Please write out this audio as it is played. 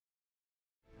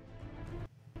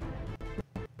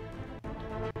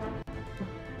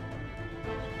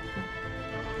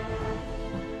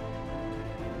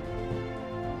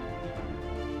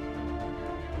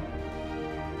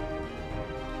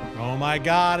my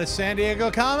God, it's San Diego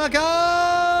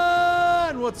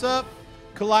Comic-Con! What's up?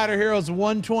 Collider Heroes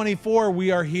 124.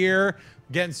 We are here,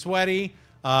 getting sweaty.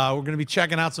 We're going to be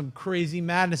checking out some crazy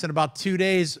madness in about 2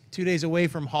 days. 2 days away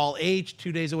from Hall H,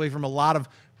 2 days away from a lot of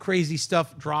crazy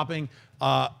stuff dropping.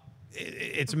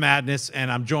 It's madness,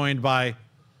 and I'm joined by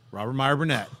Robert Meyer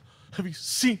Burnett. Have you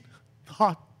seen the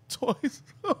hot toys?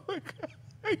 Oh my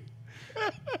God.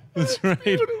 That's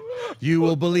right. You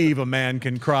will believe a man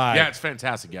can cry. Yeah, it's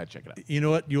fantastic. Yeah, check it out. You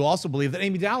know what? You also believe that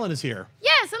Amy Dallen is here.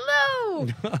 Yes, hello.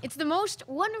 It's the most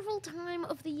wonderful time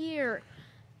of the year.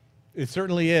 It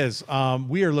certainly is.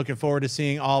 We are looking forward to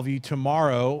seeing all of you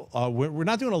tomorrow. We're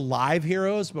not doing a live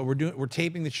Heroes, but we're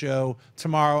taping the show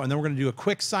tomorrow, and then we're going to do a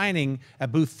quick signing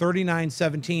at booth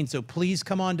 3917. So please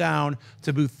come on down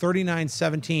to booth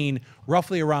 3917,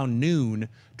 roughly around noon,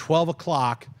 12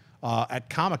 o'clock at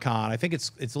Comic-Con. I think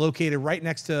it's located right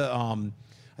next to.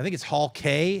 I think it's Hall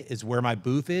K is where my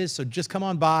booth is. So just come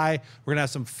on by. We're gonna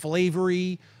have some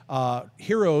flavory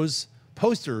Heroes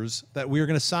posters that we are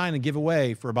going to sign and give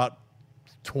away for about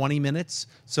 20 minutes.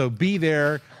 So be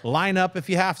there, line up if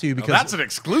you have to, because that's an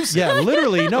exclusive. Yeah,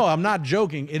 literally. No, I'm not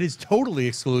joking. It is totally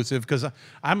exclusive because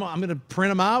I'm going to print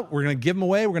them out. We're going to give them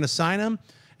away. We're going to sign them.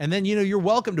 And then, you know, you're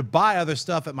welcome to buy other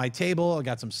stuff at my table. I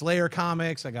got some Slayer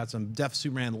comics. I got some Death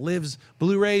Superman Lives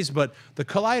Blu-rays. But the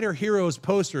Collider Heroes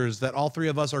posters that all three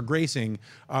of us are gracing,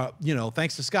 you know,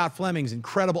 thanks to Scott Fleming's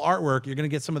incredible artwork, you're going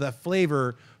to get some of that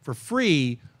flavor for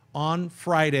free on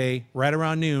Friday, right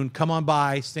around noon. Come on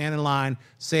by, stand in line,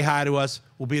 say hi to us.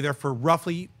 We'll be there for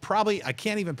roughly, probably, I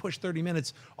can't even push 30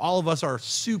 minutes. All of us are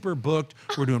super booked.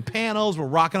 We're doing panels. We're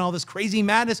rocking all this crazy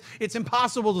madness. It's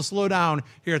impossible to slow down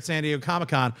here at San Diego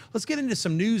Comic-Con. Let's get into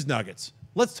some news nuggets.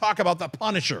 Let's talk about The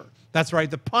Punisher. That's right,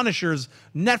 The Punisher's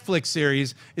Netflix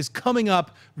series is coming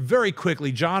up very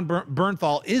quickly. Jon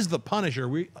Bernthal is The Punisher.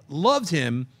 We loved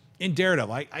him in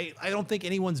Daredevil. I don't think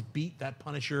anyone's beat that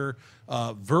Punisher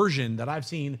version that I've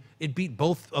seen. It beat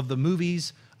both of the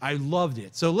movies. I loved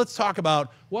it. So let's talk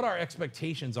about what our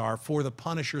expectations are for the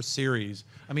Punisher series.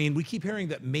 I mean, we keep hearing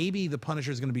that maybe the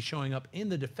Punisher is going to be showing up in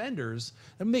the Defenders.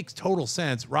 That makes total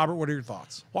sense. Robert, what are your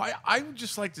thoughts? Well, I would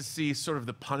just like to see sort of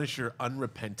the Punisher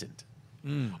unrepentant.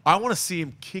 I want to see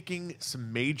him kicking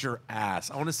some major ass.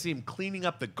 I want to see him cleaning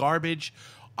up the garbage.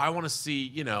 I want to see,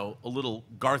 you know, a little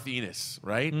Garth Ennis,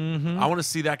 right? I want to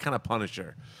see that kind of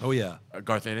Punisher. Oh, yeah.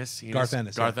 Garth Ennis? Garth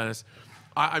Ennis. Garth Ennis.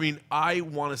 I mean, I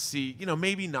want to see, you know,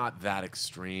 maybe not that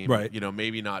extreme. Right. You know,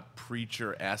 maybe not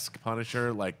Preacher-esque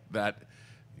Punisher like that.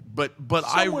 But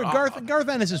Garth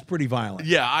Ennis is pretty violent.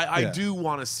 Yeah, I do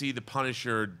want to see the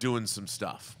Punisher doing some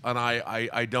stuff. And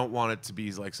I don't want it to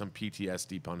be like some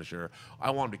PTSD Punisher.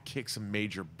 I want him to kick some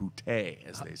major bootay,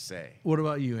 as they say. What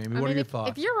about you, Amy? What are your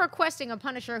thoughts? If you're requesting a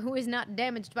Punisher who is not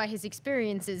damaged by his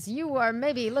experiences, you are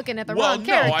maybe looking at the wrong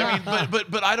character. Well, no, I mean,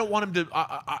 but I don't want him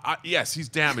to. Yes, he's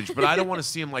damaged, but I don't want to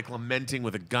see him like lamenting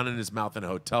with a gun in his mouth in a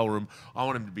hotel room. I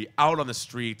want him to be out on the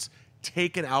streets,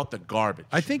 taking out the garbage.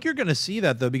 I think you're going to see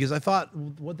that, though, because I thought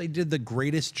what they did the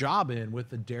greatest job in with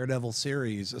the Daredevil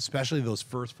series, especially those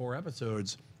first 4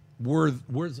 episodes, were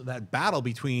that battle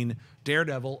between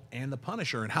Daredevil and the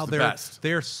Punisher and how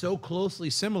they're so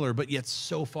closely similar, but yet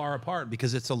so far apart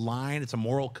because it's a line, it's a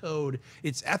moral code,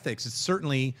 it's ethics. It's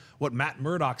certainly what Matt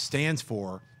Murdock stands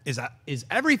for. Is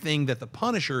everything that the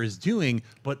Punisher is doing,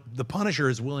 but the Punisher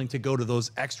is willing to go to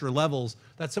those extra levels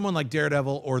that someone like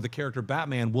Daredevil or the character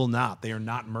Batman will not. They are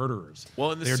not murderers.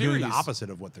 Well, in the they're series, doing the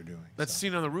opposite of what they're doing. That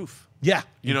scene on the roof. Yeah,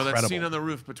 you know, that scene on the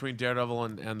roof between Daredevil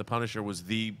and the Punisher was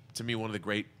to me, one of the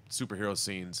great superhero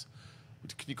scenes.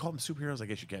 Can you call them superheroes? I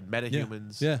guess you can.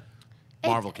 Metahumans. Yeah.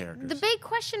 Marvel characters. The big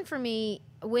question for me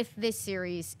with this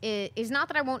series is not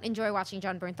that I won't enjoy watching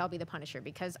Jon Bernthal be the Punisher,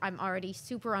 because I'm already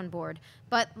super on board,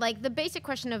 but like the basic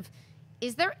question of,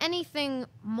 is there anything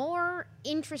more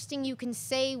interesting you can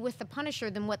say with the Punisher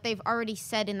than what they've already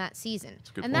said in that season?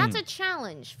 And that's a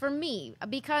challenge for me,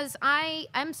 because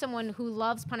I'm someone who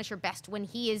loves Punisher best when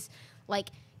he is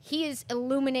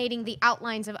illuminating the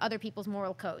outlines of other people's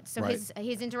moral codes. So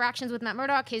his interactions with Matt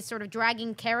Murdock, his sort of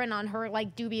dragging Karen on her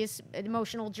like dubious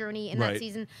emotional journey in that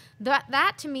season,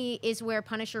 that to me is where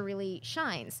Punisher really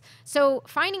shines. So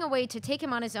finding a way to take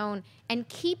him on his own and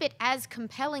keep it as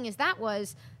compelling as that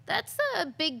was, that's a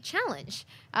big challenge.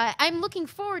 I'm looking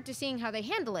forward to seeing how they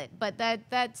handle it, but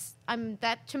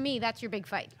that to me, that's your big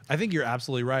fight. I think you're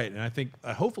absolutely right, and I think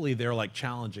hopefully they're like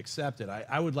challenge accepted.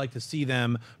 I would like to see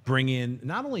them bring in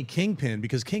not only Kingpin,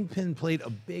 because Kingpin played a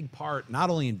big part not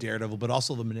only in Daredevil but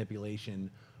also the manipulation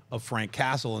of Frank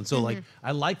Castle, and so like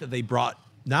I like that they brought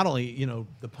not only, you know,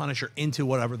 the Punisher into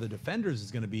whatever the Defenders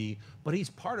is going to be, but he's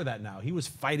part of that now. He was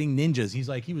fighting ninjas.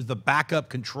 He was the backup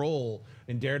control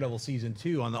in Daredevil season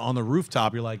 2 on the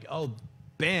rooftop. You're like, oh,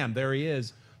 bam, there he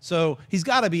is. So he's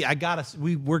got to be.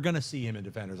 We're going to see him in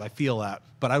Defenders. I feel that,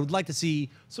 but I would like to see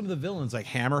some of the villains like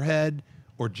Hammerhead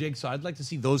or Jigsaw. I'd like to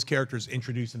see those characters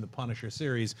introduced in the Punisher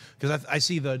series, because I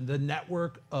see the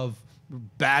network of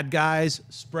bad guys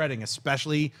spreading,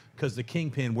 especially because the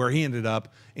Kingpin, where he ended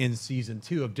up in season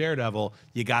 2 of Daredevil,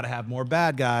 you got to have more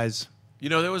bad guys. You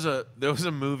know, there was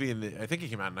a movie I think it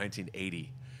came out in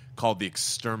 1980 called The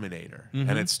Exterminator,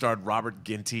 and it starred Robert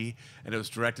Ginty, and it was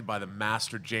directed by the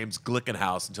master James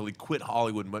Glickenhaus until he quit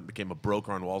Hollywood and became a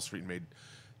broker on Wall Street and made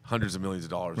hundreds of millions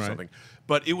of dollars or something.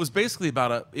 But it was basically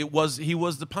about he was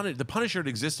the Punisher. The Punisher had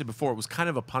existed before. It was kind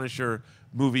of a Punisher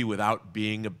movie without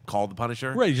being called the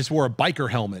Punisher. Right, he just wore a biker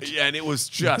helmet. Yeah, and it was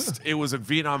just it was a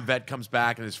Vietnam vet comes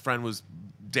back and his friend was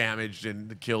damaged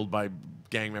and killed by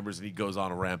gang members, and he goes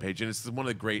on a rampage. And it's one of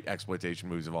the great exploitation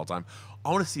movies of all time. I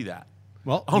want to see that.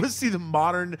 Well, I want to see the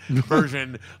modern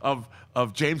version of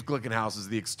James Glickenhaus as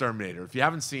the Exterminator. If you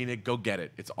haven't seen it, go get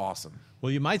it. It's awesome.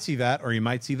 Well, you might see that, or you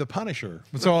might see the Punisher.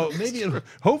 So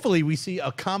hopefully we see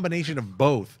a combination of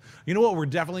both. You know what we're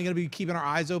definitely going to be keeping our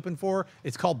eyes open for?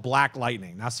 It's called Black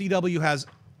Lightning. Now, CW has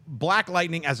Black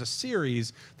Lightning as a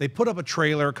series. They put up a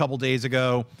trailer a couple days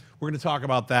ago. We're going to talk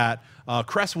about that.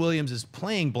 Cress Williams is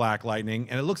playing Black Lightning,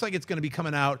 and it looks like it's going to be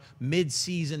coming out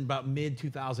mid-season, about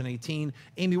mid-2018.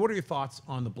 Amy, what are your thoughts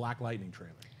on the Black Lightning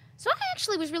trailer? So I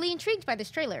actually was really intrigued by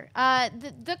this trailer.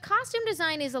 The costume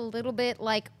design is a little bit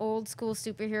like old school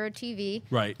superhero TV.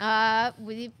 Right.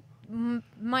 We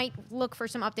might look for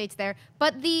some updates there.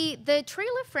 But the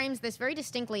trailer frames this very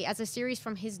distinctly as a series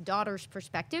from his daughter's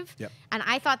perspective. Yep. And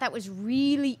I thought that was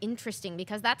really interesting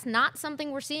because that's not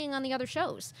something we're seeing on the other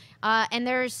shows. And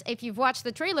if you've watched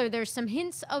the trailer, there's some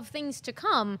hints of things to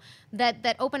come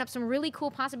that open up some really cool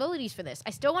possibilities for this. I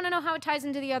still want to know how it ties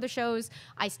into the other shows.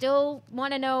 I still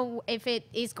want to know if it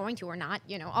is going to or not.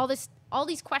 You know, all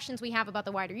these questions we have about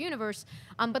the wider universe.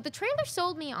 But the trailer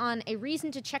sold me on a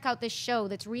reason to check out this show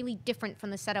that's really different from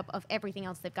the setup of everything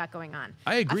else they've got going on.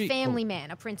 I agree. A family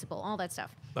man, a principal, all that stuff.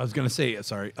 I was going to say,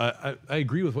 sorry, I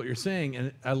agree with what you're saying,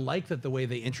 and I like that the way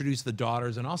they introduce the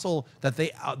daughters, and also that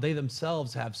they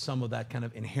themselves have some of that kind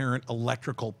of inherent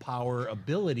electrical power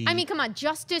ability. I mean, come on,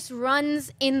 justice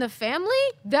runs in the family?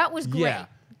 That was great.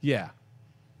 Yeah.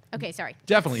 Okay, sorry.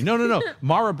 Definitely. No.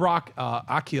 Mara Brock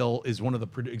Akil is one of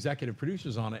the executive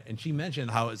producers on it, and she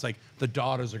mentioned how it's like the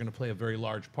daughters are going to play a very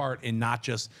large part in not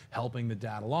just helping the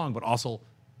dad along, but also,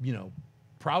 you know,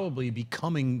 probably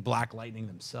becoming Black Lightning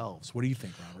themselves. What do you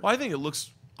think, Robert? Well, I think it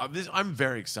looks... I'm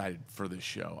very excited for this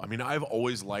show. I mean, I've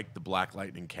always liked the Black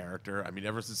Lightning character. I mean,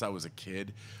 ever since I was a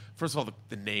kid. First of all,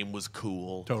 the name was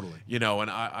cool. Totally. You know, and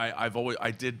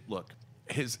I did look...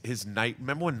 His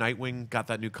remember when Nightwing got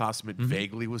that new costume? It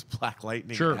vaguely was Black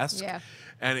Lightning-esque. Sure. Yeah.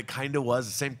 And it kind of was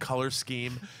the same color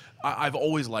scheme. I've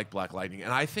always liked Black Lightning,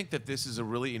 and I think that this is a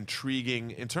really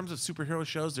intriguing, in terms of superhero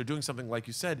shows, they're doing something, like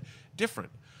you said, different.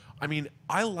 I mean,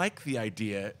 I like the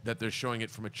idea that they're showing it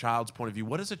from a child's point of view.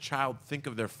 What does a child think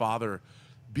of their father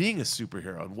being a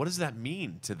superhero, and what does that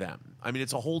mean to them? I mean,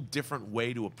 it's a whole different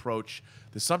way to approach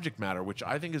the subject matter, which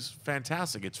I think is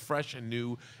fantastic. It's fresh and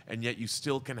new, and yet you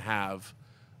still can have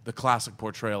the classic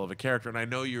portrayal of a character. And I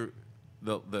know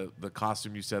the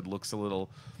costume you said looks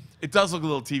it does look a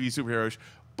little TV superhero-ish,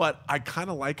 but I kind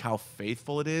of like how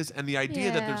faithful it is, and the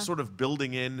idea that they're sort of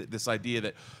building in this idea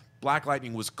that Black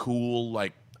Lightning was cool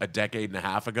like a decade and a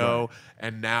half ago,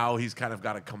 and now he's kind of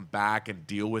got to come back and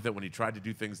deal with it. When he tried to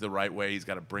do things the right way, he's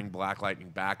got to bring Black Lightning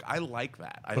back. I like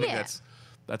that. I think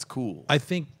that's cool. I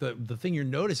think the thing you're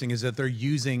noticing is that they're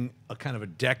using a kind of a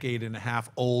decade and a half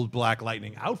old Black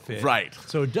Lightning outfit. Right.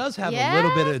 So it does have a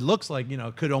little bit it looks like, you know,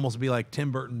 it could almost be like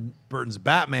Tim Burton's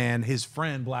Batman, his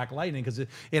friend Black Lightning, because it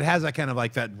has that kind of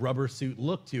like that rubber suit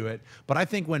look to it. But I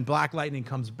think when Black Lightning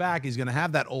comes back, he's going to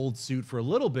have that old suit for a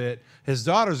little bit. His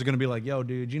daughters are going to be like, yo,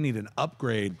 dude, you need an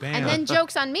upgrade. Bam. And then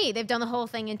joke's on me. They've done the whole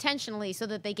thing intentionally so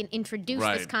that they can introduce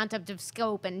this concept of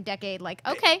scope and decade. Like,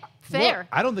 okay, fair. Well,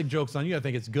 I don't think joke's on you. I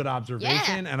think it's good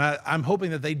observation, and I'm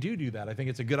hoping that they do that. I think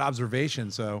it's a good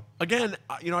observation. So again,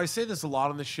 you know, I say this a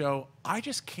lot on the show. I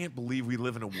just can't believe we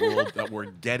live in a world that we're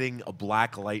getting a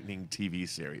Black Lightning TV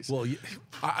series. Well,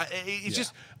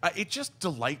 it just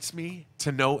delights me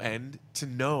to no end to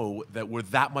know that we're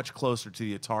that much closer to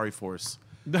the Atari Force.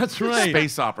 That's right.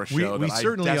 Space opera show. We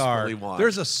certainly are. Want.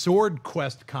 There's a Sword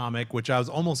Quest comic, which I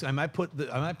might put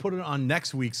it on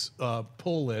next week's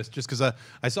pull list, just because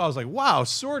I saw. I was like, wow,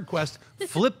 Sword Quest.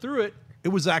 Flip through it. it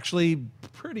was actually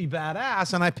pretty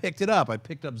badass, and I picked it up. I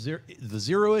picked up the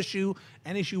Zero issue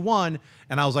and issue 1,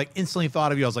 and I was like, instantly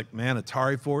thought of you. I was like, man,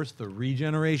 Atari Force, the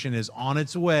regeneration is on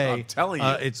its way. I'm telling you.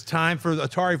 It's time for the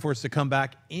Atari Force to come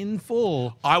back in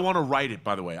full. I want to write it,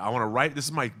 by the way. I want to write. This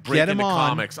is my break into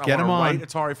comics. I want to write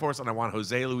Atari Force, and I want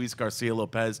Jose Luis Garcia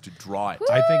Lopez to draw it.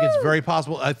 I think it's very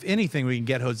possible. If anything, we can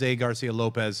get Jose Garcia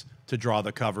Lopez to draw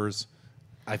the covers.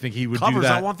 I think he would do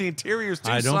that. I want the interiors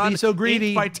too. Don't be so greedy.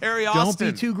 Inked by Terry Austin.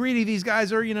 Don't be too greedy. These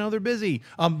guys are, they're busy.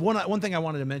 One thing I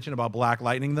wanted to mention about Black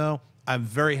Lightning, though, I'm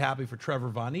very happy for Trevor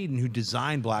Von Eeden, who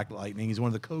designed Black Lightning. He's one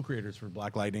of the co-creators for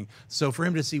Black Lightning. So for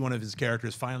him to see one of his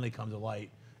characters finally come to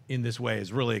light in this way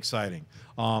is really exciting.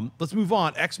 Let's move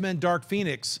on. X-Men Dark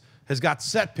Phoenix has got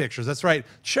set pictures. That's right.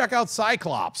 Check out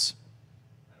Cyclops.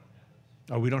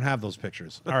 Oh, we don't have those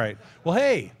pictures. All right. Well,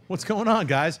 hey, what's going on,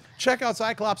 guys? Check out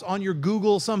Cyclops on your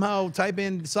Google. Somehow type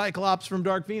in Cyclops from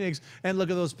Dark Phoenix and look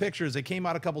at those pictures. They came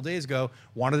out a couple days ago.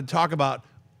 Wanted to talk about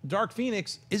Dark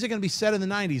Phoenix. Is it going to be set in the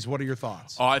 90s? What are your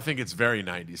thoughts? Oh, I think it's very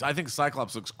 90s. I think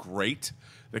Cyclops looks great.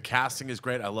 The casting is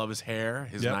great. I love his hair,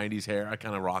 his 90s hair. I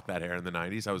kind of rocked that hair in the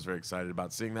 90s. I was very excited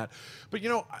about seeing that. But,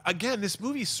 again, this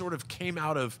movie sort of came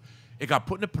out of, it got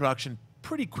put into production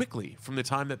pretty quickly from the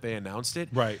time that they announced it.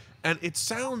 Right. And it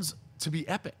sounds to be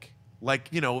epic. Like,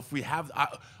 if we have...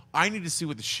 I need to see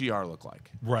what the Shi'ar look like.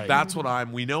 Right. That's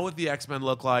what we know what the X-Men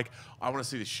look like. I want to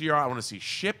see the Shi'ar. I want to see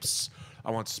ships.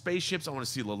 I want spaceships. I want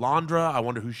to see Lilandra. I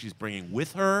wonder who she's bringing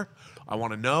with her. I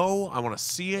want to know. I want to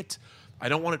see it. I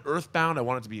don't want it earthbound. I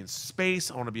want it to be in space.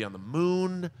 I want to be on the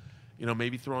moon.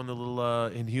 Maybe throwing the little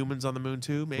Inhumans on the moon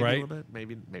too. Maybe a little bit.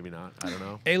 Maybe not. I don't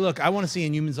know. Hey, look, I want to see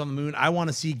Inhumans on the moon. I want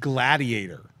to see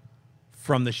Gladiator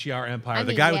from the Shi'ar Empire.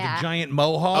 The guy with the giant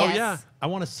mohawk. Oh, yeah. I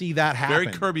want to see that happen. Very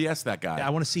Kirby-esque, that guy. Yeah, I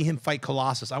want to see him fight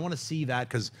Colossus. I want to see that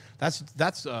because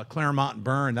that's Claremont and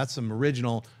Byrne. That's some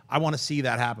original. I want to see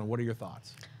that happen. What are your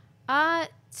thoughts?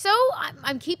 So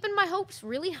I'm keeping my hopes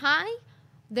really high.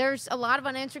 There's a lot of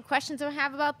unanswered questions I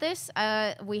have about this.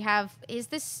 Am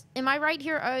I right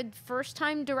here, a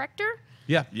first-time director?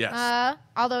 Yeah. Yes.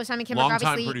 Although Simon Kinberg Long-time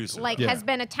obviously producer. has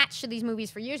been attached to these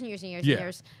movies for years and years and years and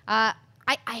years. I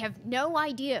have no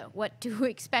idea what to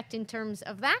expect in terms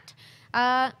of that.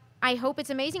 I hope it's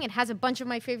amazing. It has a bunch of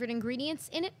my favorite ingredients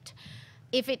in it.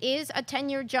 If it is a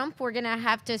 10-year jump, we're going to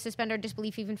have to suspend our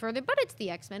disbelief even further, but it's the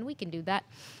X-Men. We can do that.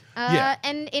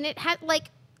 And it had,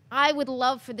 I would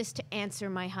love for this to answer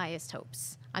my highest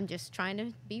hopes. I'm just trying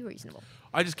to be reasonable.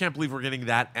 I just can't believe we're getting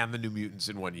that and the New Mutants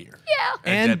in 1 year. Yeah.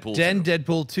 And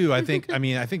Deadpool 2. I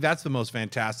think that's the most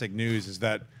fantastic news is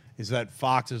that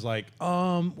Fox is like,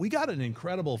 we got an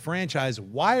incredible franchise.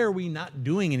 Why are we not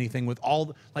doing anything with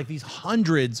all these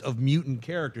hundreds of mutant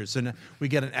characters? So now we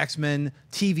get an X-Men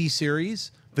TV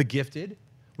series, The Gifted.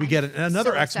 We get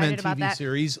another X-Men TV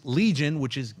series, Legion,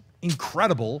 which is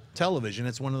incredible television.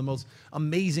 It's one of the most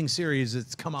amazing series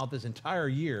that's come out this entire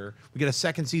year. We get a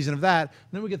second season of that.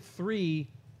 And then we get 3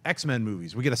 X-Men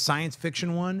movies. We get a science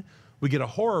fiction one, we get a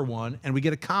horror one, and we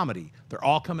get a comedy. They're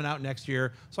all coming out next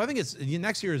year. So I think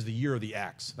next year is the year of the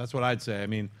X. That's what I'd say. I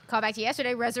mean, call back to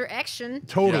yesterday, resurrection.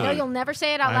 Totally. I know you'll never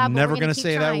say it out loud. I'm never going to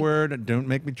say that word. Don't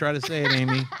make me try to say it,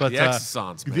 Amy. But the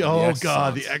X-Sans, man. Oh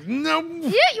God, the X. No.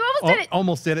 Yeah, you almost did it.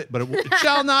 Almost did it, but it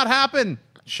shall not happen.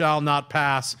 Shall not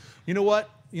pass. You know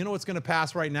what? You know what's going to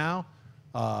pass right now?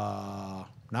 Not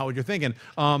what you're thinking.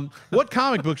 What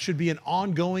comic book should be an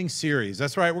ongoing series?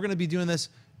 That's right. We're going to be doing this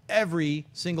every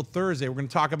single Thursday. We're going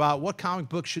to talk about what comic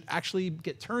book should actually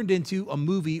get turned into a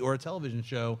movie or a television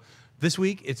show. This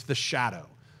week, it's The Shadow.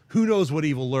 Who knows what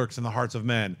evil lurks in the hearts of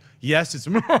men? Yes, it's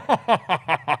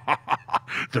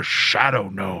The Shadow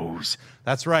knows.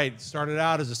 That's right. Started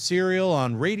out as a serial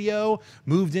on radio,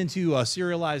 moved into a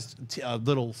serialized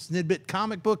little snidbit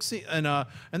comic book, and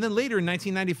then later in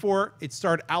 1994, it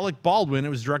starred Alec Baldwin. It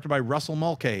was directed by Russell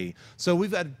Mulcahy. So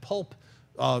we've had pulp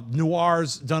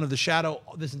noirs done of The Shadow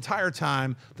this entire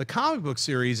time. The comic book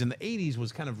series in the 80s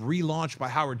was kind of relaunched by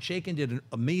Howard Chaykin, did an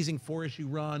amazing 4-issue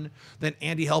run. Then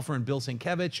Andy Helfer and Bill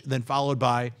Sienkiewicz, then followed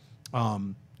by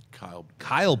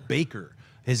Kyle Baker,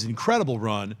 his incredible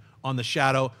run on The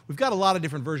Shadow. We've got a lot of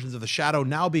different versions of The Shadow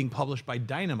now being published by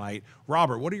Dynamite.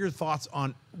 Robert, what are your thoughts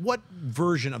on what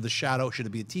version of The Shadow? Should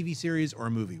it be a TV series or a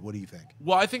movie? What do you think?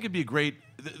 Well, I think it'd be a great...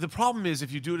 The problem is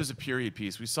if you do it as a period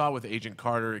piece, we saw with Agent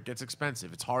Carter, it gets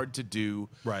expensive. It's hard to do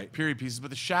period pieces, but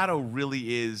The Shadow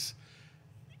really is...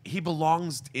 He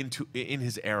belongs in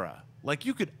his era. Like,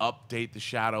 you could update The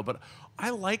Shadow, but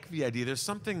I like the idea. There's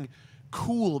something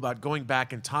cool about going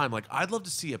back in time. Like, I'd love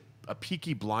to see a a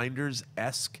Peaky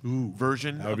Blinders-esque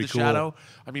version of be the cool. Shadow.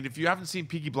 I mean, if you haven't seen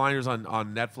Peaky Blinders on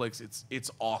Netflix,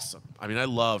 it's awesome. I mean, I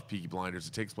love Peaky Blinders.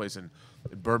 It takes place in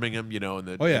Birmingham, in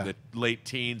the, in the late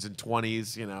teens and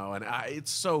 20s, and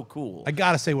it's so cool. I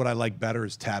gotta say, what I like better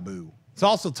is Taboo. It's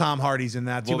also Tom Hardy's in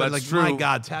that too. Well, but that's my true.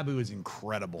 God, Taboo is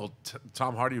incredible. Well,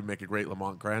 Tom Hardy would make a great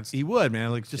Lamont Cranston. He would,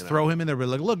 man. Like, just throw him in there. But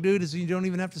like, look, dude, you don't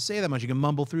even have to say that much. You can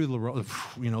mumble through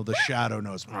the Shadow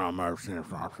knows.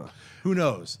 Who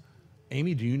knows?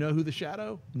 Amy, do you know who the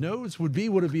Shadow knows? Would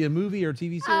it be a movie or a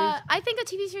TV series? I think a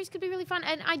TV series could be really fun,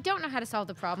 and I don't know how to solve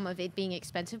the problem of it being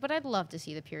expensive, but I'd love to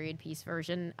see the period piece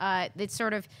version. It's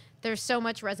sort of, there's so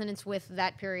much resonance with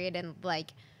that period, and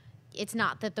like, it's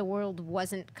not that the world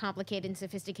wasn't complicated and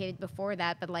sophisticated before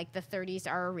that, but like the 30s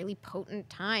are a really potent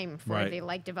time for the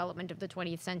like development of the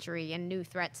 20th century and new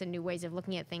threats and new ways of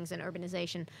looking at things and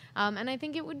urbanization. And I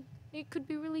think it could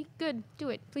be really good.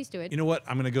 Do it. Please do it. You know what?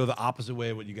 I'm going to go the opposite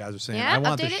way of what you guys are saying. Yeah, I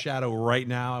want the update it. Shadow right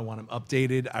now. I want him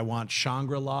updated. I want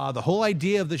Shangri-La. The whole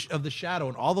idea of the Shadow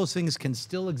and all those things can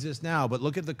still exist now, but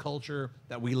look at the culture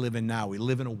that we live in now. We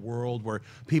live in a world where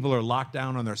people are locked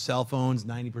down on their cell phones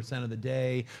 90% of the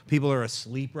day. People are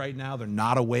asleep right now. They're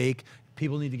not awake.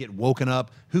 People need to get woken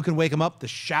up. Who can wake them up? The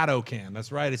Shadow can.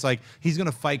 That's right. It's like he's going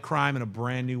to fight crime in a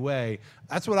brand new way.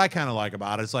 That's what I kind of like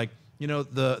about it. It's like,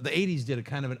 the 80s did a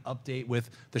kind of an update with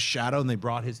the Shadow, and they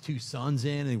brought his two sons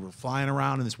in, and they were flying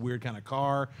around in this weird kind of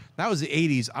car. That was the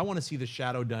 80s. I want to see the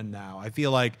Shadow done now. I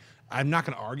feel like I'm not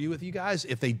going to argue with you guys.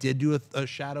 If they did do a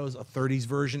Shadows, a 30s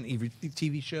version, either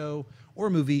TV show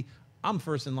or movie, I'm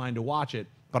first in line to watch it.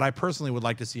 But I personally would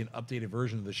like to see an updated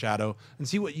version of the Shadow and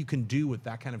see what you can do with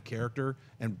that kind of character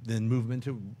and then move them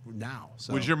into now.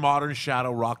 So, Would your modern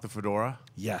Shadow rock the fedora?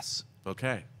 yes,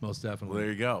 Okay. most definitely. Well,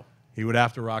 there you go. He would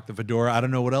have to rock the fedora. I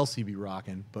don't know what else he'd be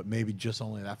rocking, but maybe just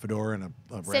only that fedora and a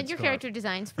red Send your scarf. character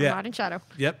designs for Yeah. Modern Shadow.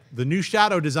 Yep. The new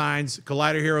Shadow designs,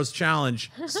 Collider Heroes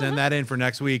Challenge. Send that in for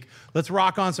next week. Let's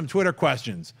rock on some Twitter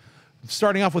questions.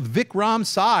 Starting off with Vikram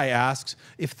Sai asks,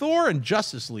 if Thor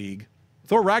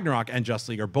Ragnarok and Justice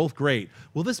League are both great,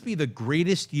 will this be the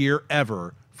greatest year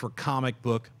ever for comic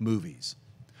book movies?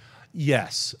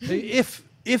 Yes.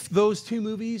 If those two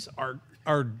movies are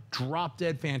drop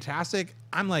dead fantastic,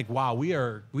 I'm like, wow,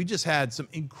 we just had some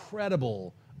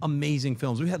incredible, amazing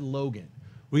films. We had Logan.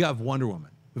 We got Wonder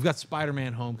Woman. We've got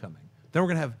Spider-Man Homecoming. Then we're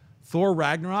going to have Thor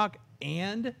Ragnarok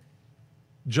and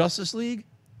Justice League.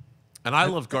 And I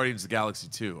love Guardians of the Galaxy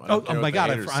too. Oh my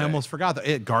God, I almost forgot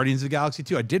that. Guardians of the Galaxy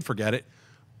 2, I did forget it.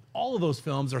 All of those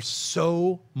films are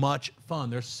so much fun.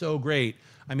 They're so great.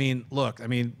 I mean, look,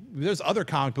 there's other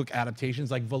comic book adaptations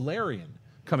like Valerian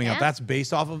coming up. That's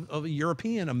based off of a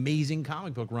European amazing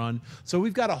comic book run. So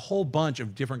we've got a whole bunch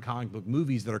of different comic book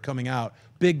movies that are coming out,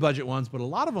 big budget ones, but a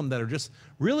lot of them that are just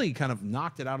really kind of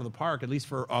knocked it out of the park, at least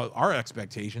for our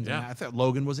expectations. Yeah. And I thought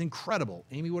Logan was incredible.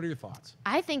 Amy, what are your thoughts?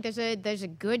 I think there's a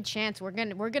good chance we're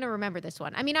gonna remember this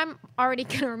one. I mean, I'm already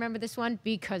gonna remember this one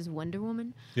because Wonder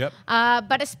Woman. Yep.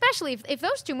 But especially if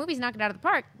those two movies knock it out of the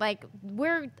park, like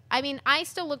I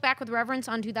still look back with reverence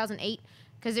on 2008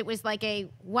 because it was like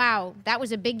wow, that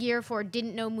was a big year for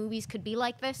didn't know movies could be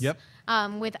like this. Yep.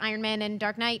 With Iron Man and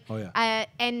Dark Knight. Oh yeah.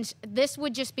 And this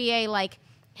would just be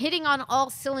hitting on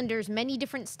all cylinders, many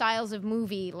different styles of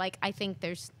movie. Like I think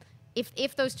there's,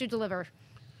 if those two deliver,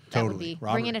 that would Totally. be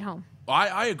Robert? bringing it home.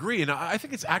 I agree, and I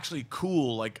think it's actually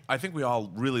cool. Like, I think we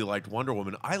all really liked Wonder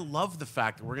Woman. I love the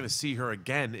fact that we're going to see her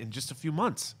again in just a few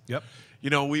months. Yep.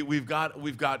 We've got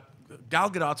Gal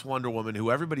Gadot's Wonder Woman,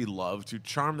 who everybody loved, who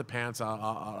charmed the pants out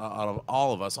of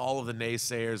all of us, all of the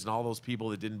naysayers and all those people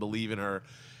that didn't believe in her.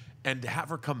 And to have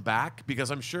her come back,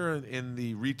 because I'm sure in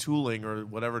the retooling or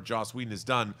whatever Joss Whedon has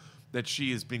done, that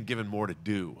she has been given more to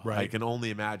do. Right. I can only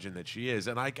imagine that she is.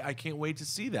 And I can't wait to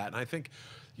see that. And I think,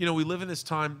 we live in this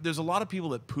time, there's a lot of people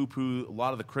that poo-poo, a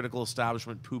lot of the critical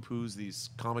establishment poo-poos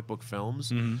these comic book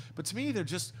films. Mm-hmm. But to me, they're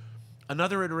just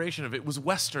another iteration of it. It was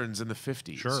Westerns in the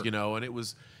 50s, Sure. and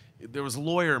there was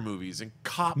lawyer movies and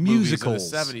cop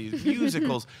Musicals. movies in the 70s,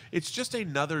 musicals. It's just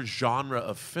another genre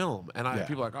of film. And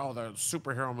people are like, oh, the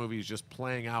superhero movie is just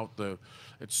playing out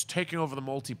it's taking over the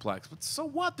multiplex. But so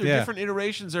what? They're different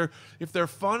iterations. If they're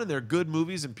fun and they're good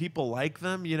movies and people like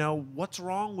them, what's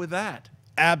wrong with that?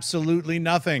 Absolutely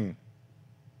nothing.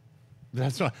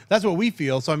 That's what we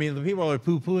feel. So, the people who are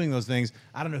poo-pooing those things,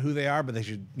 I don't know who they are, but they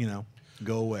should,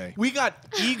 go away. We got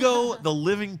Ego, the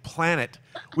living planet.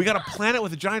 We got a planet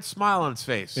with a giant smile on its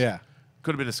face. Yeah.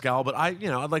 Could have been a scowl, but I'd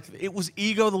like to, it was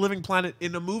Ego, the living planet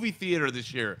in a movie theater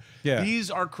this year. Yeah.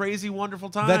 These are crazy, wonderful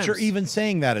times. That you're even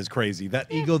saying that is crazy.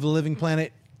 That Ego, the living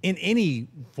planet in any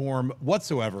form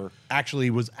whatsoever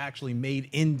was actually made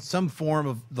in some form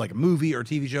of like a movie or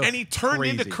TV show. And he turned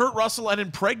into Kurt Russell and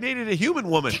impregnated a human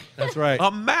woman. That's right.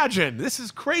 Imagine. This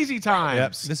is crazy times.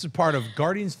 Yep. This is part of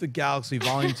Guardians of the Galaxy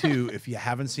Volume 2, if you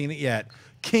haven't seen it yet.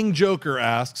 King Joker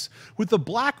asks, with the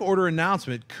Black Order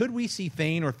announcement, could we see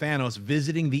Thane or Thanos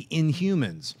visiting the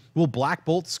Inhumans? Will Black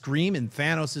Bolt scream in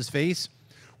Thanos' face?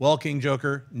 Well, King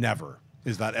Joker, never.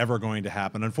 Is that ever going to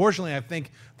happen? Unfortunately, I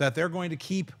think that they're going to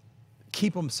keep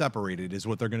them separated is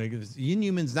what they're going to do. The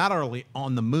Inhumans not only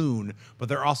on the moon, but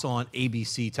they're also on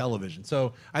ABC television.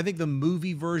 So I think the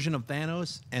movie version of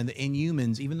Thanos and the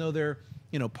Inhumans, even though they're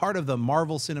part of the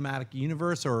Marvel Cinematic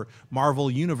Universe or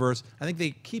Marvel Universe, I think they're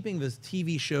keeping the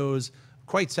TV shows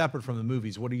quite separate from the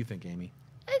movies. What do you think, Amy?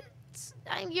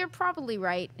 You're probably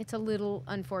right. It's a little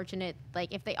unfortunate.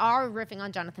 Like, if they are riffing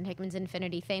on Jonathan Hickman's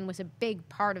Infinity, Thane was a big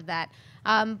part of that.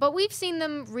 But we've seen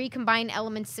them recombine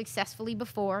elements successfully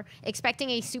before. Expecting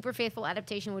a super faithful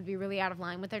adaptation would be really out of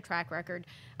line with their track record.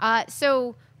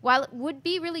 So while it would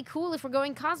be really cool if we're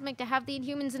going cosmic to have the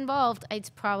Inhumans involved, it's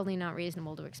probably not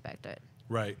reasonable to expect it.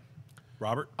 Right.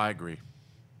 Robert? I agree.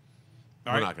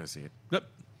 All We're right. not going to see it. Yep.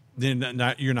 Then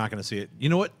you're not going to see it. You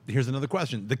know what? Here's another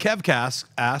question. The Kevcast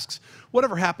asks,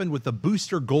 whatever happened with the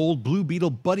Booster Gold Blue Beetle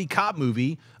buddy cop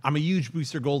movie? I'm a huge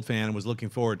Booster Gold fan and was looking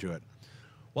forward to it.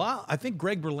 Well, I think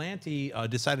Greg Berlanti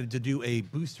decided to do a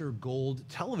Booster Gold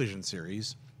television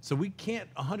series, so we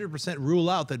can't 100% rule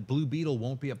out that Blue Beetle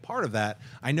won't be a part of that.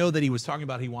 I know that he was talking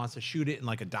about he wants to shoot it in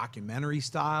like a documentary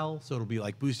style, so it'll be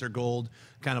like Booster Gold,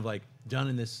 kind of like done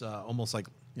in this almost like,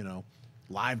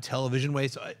 live television way.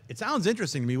 So it sounds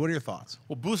interesting to me. What are your thoughts?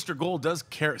 Well, Booster Gold does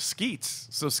carry Skeets,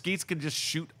 so Skeets can just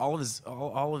shoot all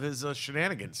of his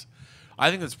shenanigans. I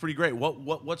think that's pretty great.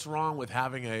 What's wrong with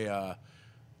having a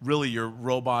really your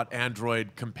robot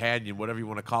android companion, whatever you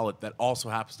want to call it, that also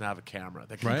happens to have a camera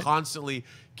that can constantly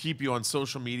keep you on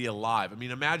social media live? I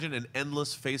mean, imagine an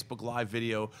endless Facebook Live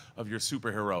video of your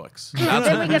superheroics. That's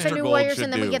Then what we get the Booster New Gold Warriors, should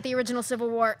and then do. we get the original Civil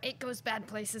War. It goes bad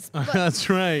places. But That's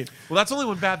right. Well, that's only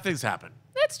when bad things happen.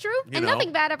 that's true. And know.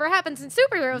 nothing bad ever happens in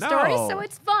superhero stories, so No.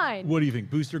 it's fine. What do you think?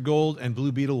 Booster Gold and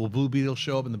Blue Beetle? Will Blue Beetle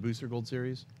show up in the Booster Gold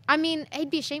series? I mean, it'd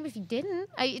be a shame if he didn't.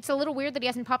 It's a little weird that he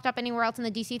hasn't popped up anywhere else in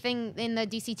the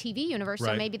DC TV universe, so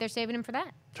Right. maybe they're saving him for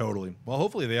that. Totally. Well,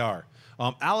 hopefully they are.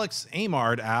 Alex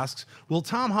Amard asks, will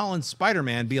Tom Holland's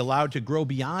Spider-Man be allowed to grow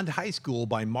beyond high school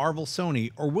by Marvel Sony,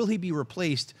 or will he be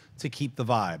replaced to keep the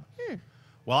vibe?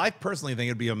 Well, I personally think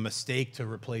it'd be a mistake to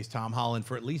replace Tom Holland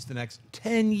for at least the next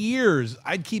 10 years.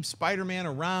 I'd keep Spider-Man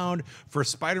around for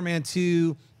Spider-Man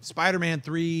 2, Spider-Man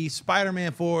 3,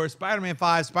 Spider-Man 4, Spider-Man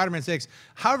 5, Spider-Man 6,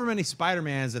 however many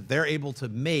Spider-Mans that they're able to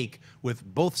make with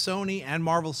both Sony and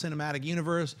Marvel Cinematic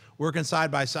Universe working side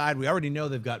by side. We already know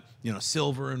they've got,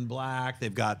 Silver and Black.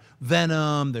 They've got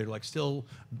Venom. They're like still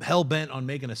hell-bent on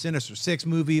making a Sinister Six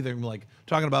movie. They're like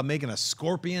talking about making a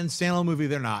Scorpion standalone movie.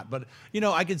 They're not. But,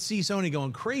 I could see Sony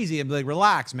going crazy and be like,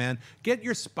 relax, man. Get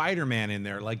your Spider-Man in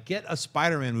there. Like, get a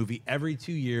Spider-Man movie every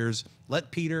 2 years. Let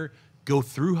Peter go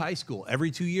through high school. Every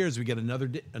 2 years, we get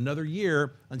another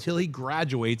year until he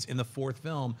graduates in the fourth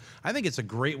film. I think it's a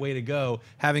great way to go,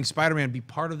 having Spider-Man be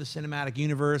part of the cinematic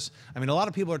universe. I mean, a lot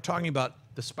of people are talking about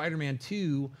the Spider-Man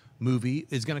 2 movie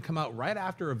is going to come out right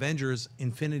after Avengers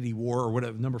Infinity War or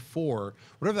whatever, number 4,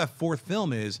 whatever that fourth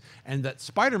film is, and that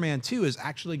Spider-Man 2 is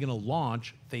actually going to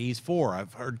launch Phase 4.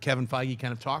 I've heard Kevin Feige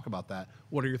kind of talk about that.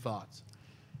 What are your thoughts?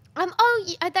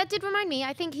 That did remind me.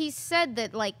 I think he said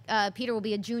that Peter will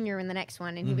be a junior in the next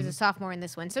one, and he was a sophomore in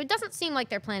this one. So it doesn't seem like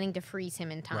they're planning to freeze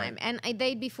him in time, and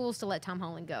they'd be fools to let Tom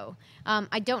Holland go.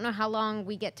 I don't know how long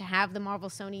we get to have the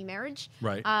Marvel-Sony marriage.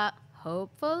 Right.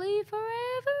 Hopefully forever.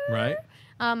 Right.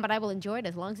 But I will enjoy it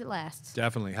as long as it lasts.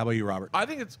 Definitely. How about you, Robert? I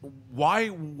think it's why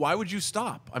would you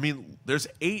stop? I mean, there's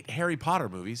 8 Harry Potter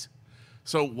movies,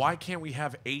 so why can't we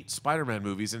have 8 Spider-Man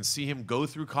movies and see him go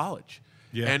through college?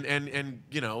 Yeah. And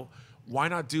why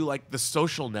not do like the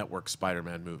Social Network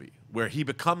Spider-Man movie where he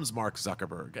becomes Mark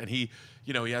Zuckerberg and he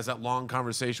has that long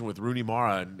conversation with Rooney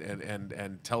Mara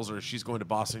and tells her she's going to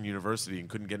Boston University and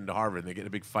couldn't get into Harvard and they get in a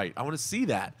big fight. I want to see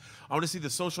that. I want to see the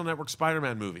Social Network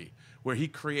Spider-Man movie where he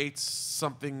creates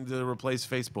something to replace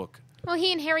Facebook. Well,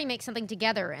 he and Harry make something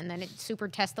together, and then it super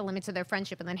tests the limits of their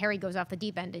friendship, and then Harry goes off the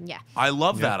deep end, and yeah. I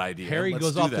love that idea. Harry Let's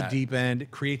goes do off that. the deep end,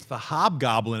 creates the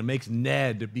Hobgoblin, and makes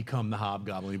Ned become the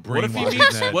Hobgoblin. He What if,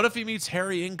 brainwashes Ned. what if he meets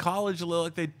Harry in college? A little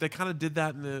like they kind of did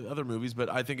that in the other movies, but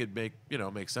I think it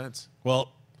makes sense.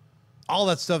 Well, all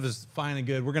that stuff is fine and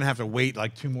good. We're going to have to wait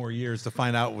like 2 more years to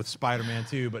find out with Spider-Man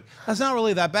 2, but that's not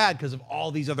really that bad because of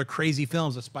all these other crazy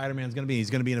films that Spider-Man's going to be. He's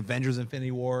going to be in Avengers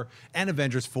Infinity War and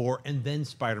Avengers 4 and then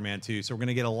Spider-Man 2. So we're going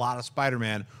to get a lot of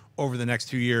Spider-Man over the next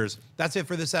 2 years. That's it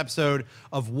for this episode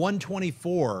of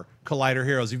 124 Collider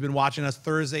Heroes. You've been watching us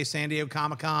Thursday, San Diego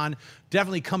Comic-Con.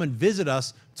 Definitely come and visit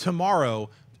us tomorrow.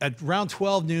 At around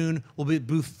 12 noon, we'll be at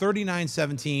booth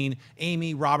 3917.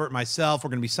 Amy, Robert, myself,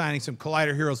 we're going to be signing some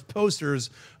Collider Heroes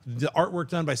posters. The artwork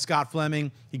done by Scott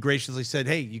Fleming. He graciously said,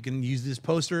 hey, you can use these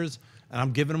posters, and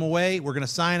I'm giving them away. We're going to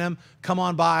sign them. Come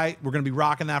on by. We're going to be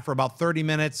rocking that for about 30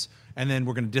 minutes, and then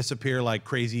we're going to disappear like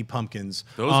crazy pumpkins.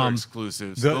 Those are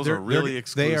exclusives. Those are really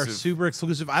exclusive. They are super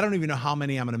exclusive. I don't even know how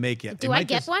many I'm going to make yet. Do I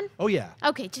get one? Oh, yeah.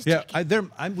 Okay, just yeah.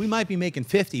 checking. We might be making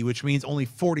 50, which means only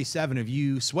 47 of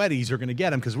you sweaties are going to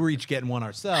get them because we're each getting one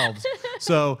ourselves.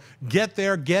 So get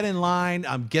there, get in line.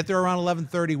 Get there around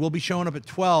 11:30. We'll be showing up at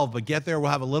 12, but get there.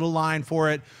 We'll have a little line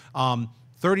for it.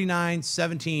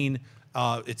 3917.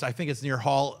 I think it's near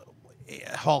Hall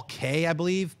K, I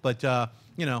believe, but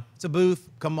you know, it's a booth.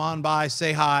 Come on by,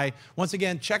 say hi. Once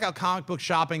again, check out Comic Book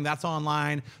Shopping. That's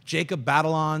online. Jacob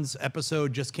Batalon's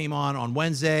episode just came on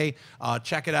Wednesday.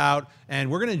 Check it out. And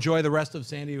we're going to enjoy the rest of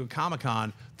San Diego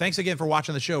Comic-Con. Thanks again for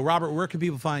watching the show. Robert, where can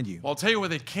people find you? Well, I'll tell you where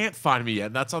they can't find me yet,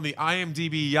 and that's on the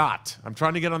IMDb yacht. I'm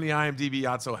trying to get on the IMDb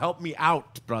yacht, so help me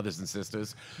out, brothers and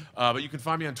sisters. But you can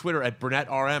find me on Twitter at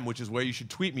BurnettRM, which is where you should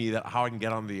tweet me how I can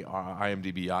get on the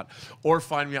IMDb yacht, or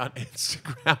find me on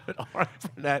Instagram at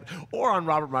RBurnett, or on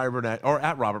Robert Meyer Burnett, or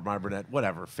at Robert Meyer Burnett,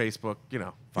 whatever, Facebook, you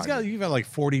know. You've got like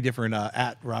 40 different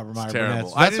at Robert Meyer Burnett.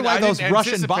 So that's why those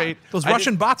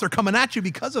Russian bots are coming at you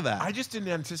because of that. I just didn't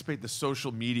anticipate the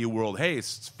social media world. Hey,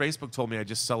 Facebook told me I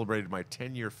just celebrated my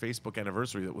 10-year Facebook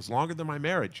anniversary that was longer than my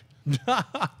marriage.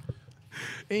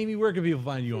 Amy, where can people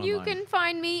find you online? You can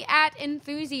find me at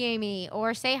Enthusiamy,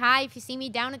 or say hi if you see me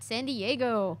down at San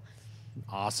Diego.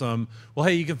 Awesome. Well,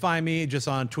 hey, you can find me just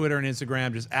on Twitter and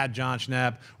Instagram, just at Jon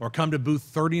Schnepp, or come to booth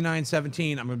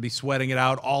 3917. I'm going to be sweating it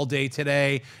out all day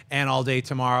today and all day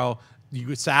tomorrow.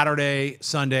 Saturday,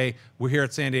 Sunday, we're here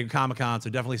at San Diego Comic-Con, so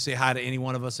definitely say hi to any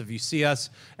one of us if you see us,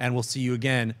 and we'll see you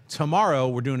again tomorrow.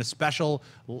 We're doing a special,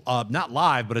 not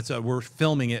live, but we're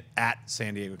filming it at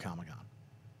San Diego Comic-Con.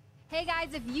 Hey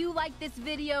guys, if you like this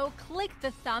video, click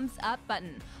the thumbs up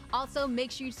button. Also,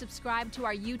 make sure you subscribe to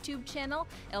our YouTube channel.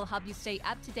 It'll help you stay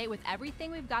up to date with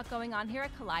everything we've got going on here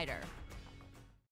at Collider.